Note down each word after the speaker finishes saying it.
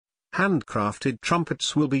handcrafted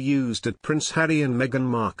trumpets will be used at Prince Harry and Meghan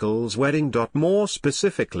Markle's wedding. More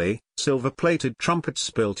specifically, silver-plated trumpets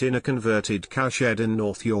built in a converted cowshed in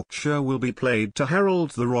North Yorkshire will be played to herald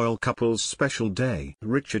the royal couple's special day.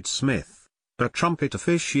 Richard Smith, a trumpet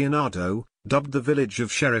aficionado, dubbed the village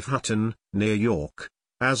of Sheriff Hutton, near York,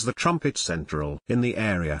 as the trumpet central. In the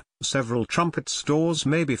area, several trumpet stores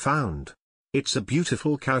may be found. It's a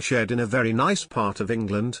beautiful cowshed in a very nice part of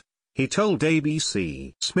England, he told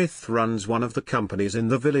ABC. Smith runs one of the companies in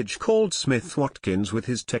the village called Smith Watkins with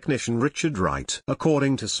his technician Richard Wright.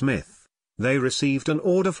 According to Smith, they received an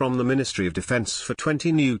order from the Ministry of Defence for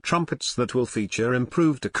 20 new trumpets that will feature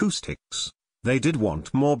improved acoustics. They did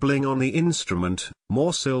want more bling on the instrument,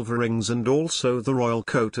 more silver rings and also the royal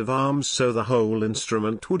coat of arms so the whole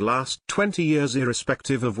instrument would last 20 years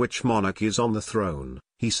irrespective of which monarch is on the throne,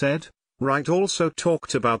 he said. Wright also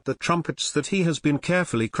talked about the trumpets that he has been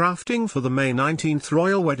carefully crafting for the May 19th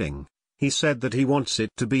royal wedding. He said that he wants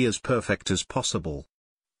it to be as perfect as possible.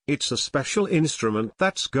 It's a special instrument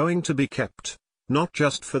that's going to be kept, not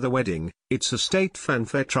just for the wedding, it's a state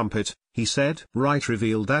fanfare trumpet, he said. Wright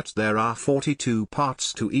revealed that there are 42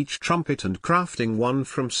 parts to each trumpet and crafting one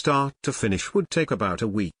from start to finish would take about a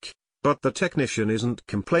week. But the technician isn't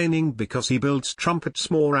complaining because he builds trumpets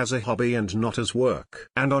more as a hobby and not as work.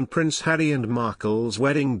 And on Prince Harry and Markle's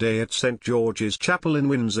wedding day at St. George's Chapel in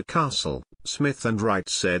Windsor Castle, Smith and Wright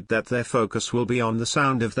said that their focus will be on the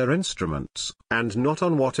sound of their instruments, and not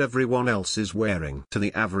on what everyone else is wearing. To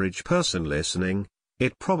the average person listening,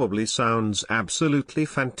 it probably sounds absolutely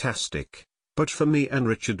fantastic. But for me and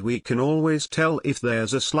Richard, we can always tell if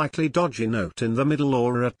there's a slightly dodgy note in the middle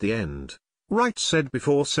or at the end, Wright said,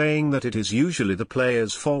 before saying that it is usually the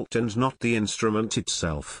player's fault and not the instrument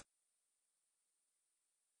itself.